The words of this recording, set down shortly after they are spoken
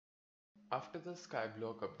After the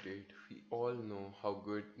Skyblock update, we all know how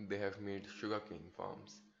good they have made sugarcane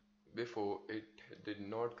farms. Before, it did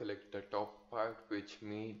not collect the top part, which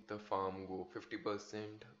made the farm go 50%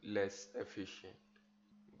 less efficient.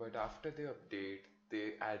 But after the update,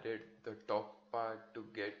 they added the top part to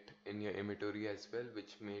get in your inventory as well,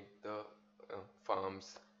 which made the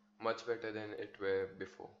farms much better than it were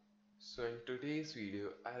before. So in today's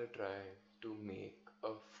video, I'll try to make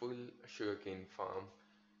a full sugarcane farm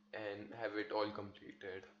and have it all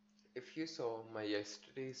completed. If you saw my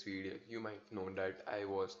yesterday's video, you might know that I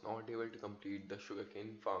was not able to complete the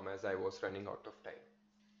sugarcane farm as I was running out of time.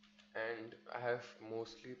 And I have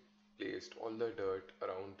mostly placed all the dirt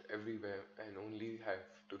around everywhere and only have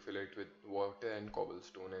to fill it with water and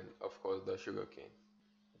cobblestone and of course the sugarcane.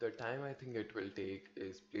 The time I think it will take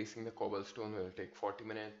is placing the cobblestone will take 40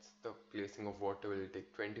 minutes, the placing of water will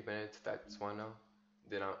take 20 minutes, that's 1 hour.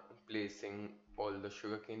 Then placing all the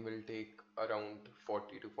sugarcane will take around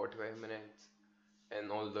 40 to 45 minutes,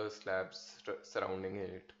 and all the slabs surrounding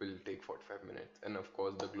it will take 45 minutes, and of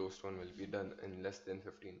course the glowstone will be done in less than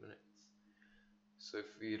 15 minutes. So if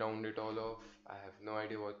we round it all off, I have no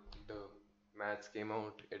idea what the maths came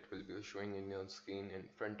out, it will be showing in your screen in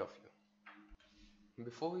front of you.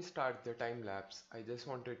 Before we start the time lapse, I just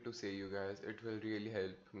wanted to say you guys, it will really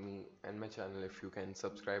help me and my channel if you can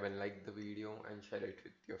subscribe and like the video and share it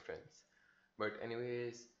with your friends. But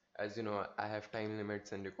anyways, as you know, I have time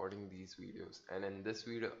limits in recording these videos, and in this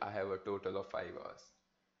video I have a total of 5 hours.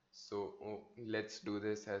 So let's do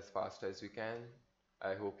this as fast as we can.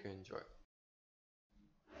 I hope you enjoy.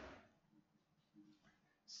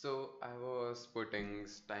 So I was putting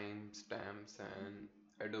timestamps and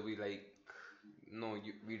Adobe like no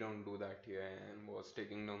we don't do that here, and was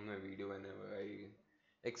taking down my video whenever I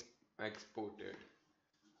ex exported.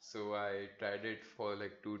 So I tried it for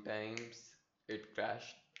like 2 times, it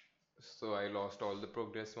crashed, so I lost all the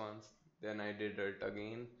progress once. Then I did it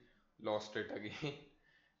again, lost it again.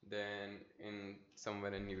 Then in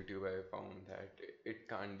somewhere in YouTube I found that it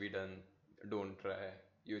can't be done, don't try,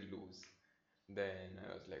 you'll lose. Then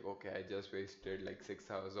I was like, okay, I just wasted like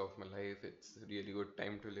 6 hours of my life. It's really good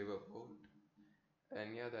time to live about.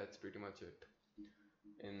 And yeah, that's pretty much it.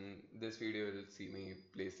 In this video, you'll see me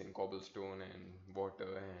placing cobblestone and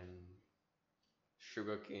water and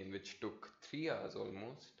sugarcane, which took 3 hours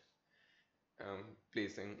almost.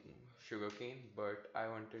 Placing sugarcane, but I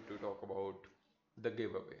wanted to talk about the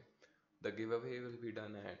giveaway. The giveaway will be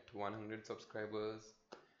done at 100 subscribers,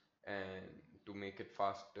 and to make it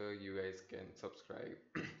faster, you guys can subscribe,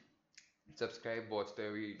 watch the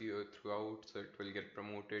video throughout so it will get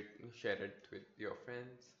promoted, share it with your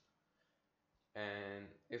friends. And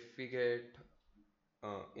if we get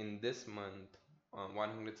in this month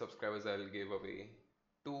 100 subscribers, I'll give away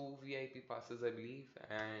 2 VIP passes, I believe.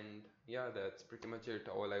 And yeah, that's pretty much it,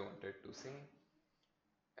 all I wanted to say.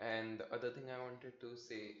 And the other thing I wanted to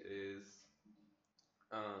say is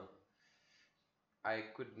uh, I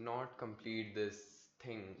could not complete this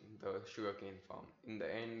thing, the sugarcane farm. In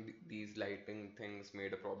the end, these lighting things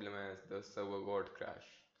made a problem as the server got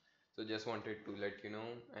crashed. So just wanted to let you know,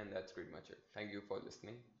 and that's pretty much it. Thank you for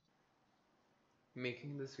listening.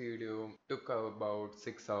 Making this video took about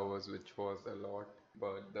 6 hours, which was a lot,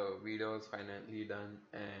 but the video was finally done,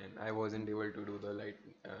 and I wasn't able to do the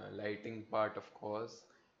lighting part, of course,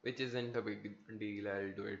 which isn't a big deal.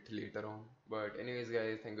 I'll do it later on. But anyways,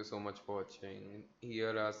 guys, thank you so much for watching.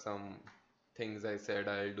 Here are some things I said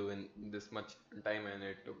I'll do in this much time, and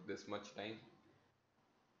it took this much time.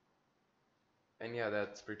 And yeah,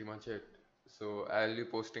 that's pretty much it. So I'll be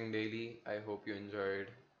posting daily. I hope you enjoyed.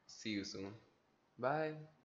 See you soon. Bye.